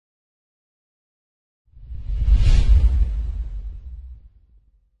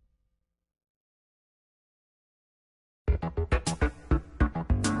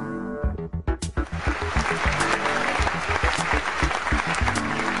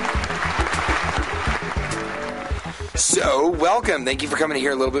So, welcome. Thank you for coming to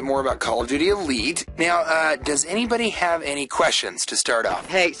hear a little bit more about Call of Duty Elite. Now, does anybody have any questions to start off?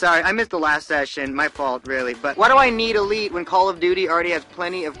 Hey, sorry, I missed the last session. My fault, really. But why do I need Elite when Call of Duty already has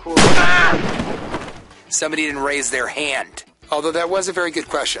plenty of cool... Somebody didn't raise their hand. Although that was a very good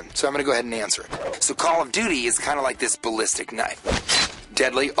question, so I'm going to go ahead and answer it. So Call of Duty is kind of like this ballistic knife.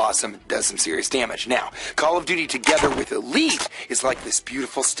 Deadly, awesome, does some serious damage. Now, Call of Duty together with Elite is like this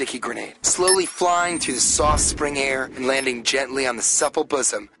beautiful sticky grenade, slowly flying through the soft spring air and landing gently on the supple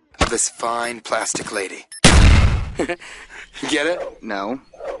bosom of this fine plastic lady. Get it? No.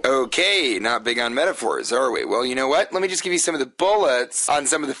 Okay, not big on metaphors, are we? Well, you know what? Let me just give you some of the bullets on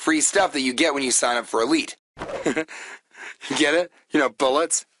some of the free stuff that you get when you sign up for Elite. Get it? You know,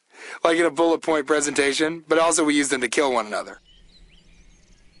 bullets? Like in a bullet point presentation, but also we use them to kill one another.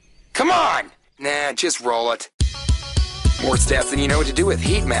 Come on! Nah, just roll it. More stats than you know what to do with.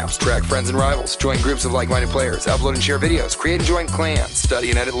 Heat maps, track friends and rivals, join groups of like-minded players, upload and share videos, create and join clans,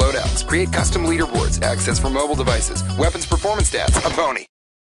 study and edit loadouts, create custom leaderboards, access for mobile devices, weapons performance stats, a pony,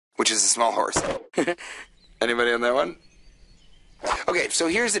 which is a small horse. Anybody on that one? Okay, so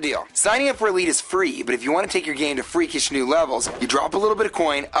here's the deal. Signing up for Elite is free, but if you want to take your game to freakish new levels, you drop a little bit of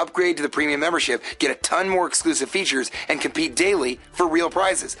coin, upgrade to the premium membership, get a ton more exclusive features, and compete daily for real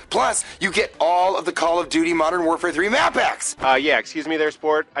prizes. Plus, you get all of the Call of Duty Modern Warfare 3 map packs. Yeah, excuse me there,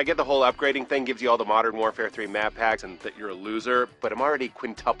 sport. I get the whole upgrading thing gives you all the Modern Warfare 3 map packs and that you're a loser, but I'm already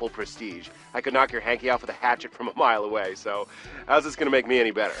quintuple prestige. I could knock your hanky off with a hatchet from a mile away, so how's this going to make me any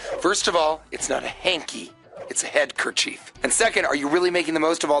better? First of all, it's not a hanky. It's a head kerchief. And second, are you really making the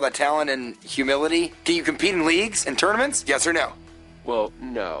most of all that talent and humility? Can you compete in leagues and tournaments? Yes or no? Well,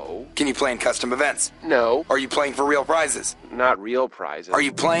 no. Can you play in custom events? No. Are you playing for real prizes? Not real prizes. Are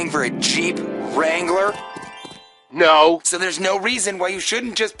you playing for a Jeep Wrangler? No. So there's no reason why you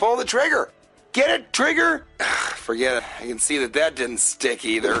shouldn't just pull the trigger. Get it, trigger? Forget it. I can see that didn't stick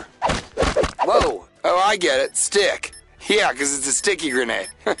either. Whoa. Oh, I get it. Stick. Yeah, because it's a sticky grenade.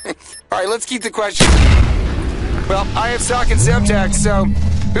 All right, let's keep the question. Well, I have stock and subtext, so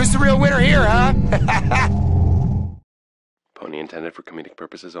who's the real winner here, huh? Pony intended for comedic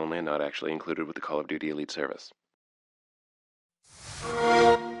purposes only and not actually included with the Call of Duty Elite service.